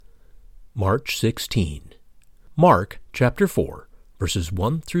March 16. Mark chapter 4, verses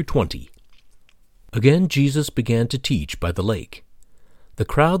 1 through 20. Again Jesus began to teach by the lake. The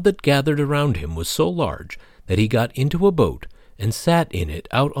crowd that gathered around him was so large that he got into a boat and sat in it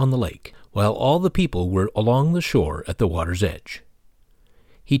out on the lake, while all the people were along the shore at the water's edge.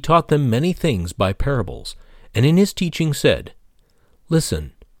 He taught them many things by parables, and in his teaching said,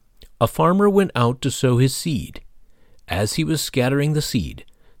 "Listen, a farmer went out to sow his seed. As he was scattering the seed,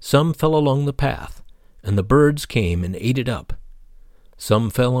 some fell along the path, and the birds came and ate it up.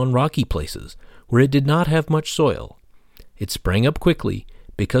 Some fell on rocky places, where it did not have much soil. It sprang up quickly,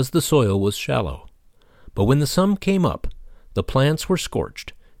 because the soil was shallow. But when the sun came up, the plants were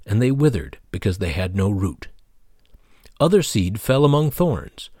scorched, and they withered, because they had no root. Other seed fell among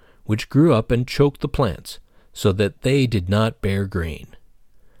thorns, which grew up and choked the plants, so that they did not bear grain.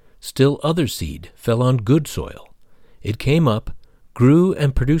 Still other seed fell on good soil. It came up, grew,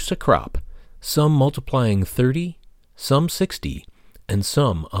 and produced a crop, some multiplying 30, some 60, and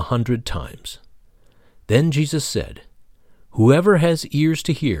some 100 times." Then Jesus said, "Whoever has ears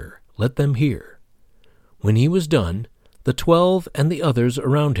to hear, let them hear." When he was done, the 12 and the others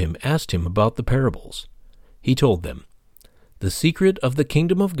around him asked him about the parables. He told them, "The secret of the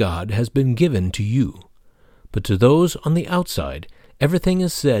kingdom of God has been given to you, but to those on the outside everything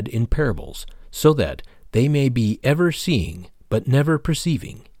is said in parables, so that they may be ever seeing, but never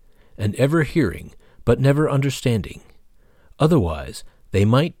perceiving, and ever hearing, but never understanding. Otherwise they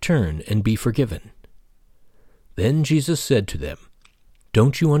might turn and be forgiven." Then Jesus said to them,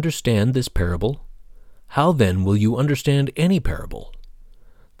 "Don't you understand this parable? How then will you understand any parable?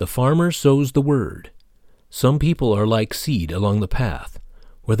 The farmer sows the word. Some people are like seed along the path,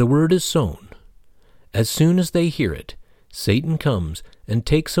 where the word is sown. As soon as they hear it, Satan comes and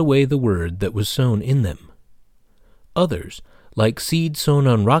takes away the word that was sown in them. Others, like seed sown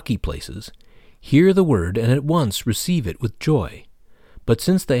on rocky places, hear the word and at once receive it with joy. But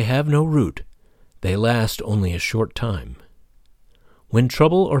since they have no root, they last only a short time. When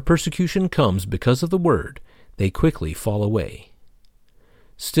trouble or persecution comes because of the word, they quickly fall away.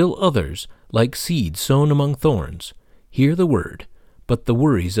 Still others, like seed sown among thorns, hear the word, but the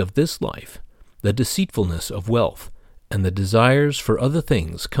worries of this life, the deceitfulness of wealth, and the desires for other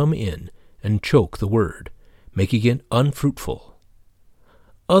things come in and choke the word, making it unfruitful.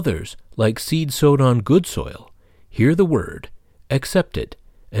 Others, like seed sowed on good soil, hear the word, accept it,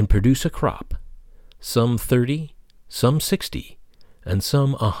 and produce a crop, some 30, some 60, and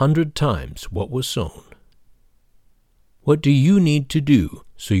some 100 times what was sown." What do you need to do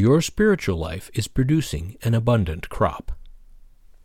so your spiritual life is producing an abundant crop?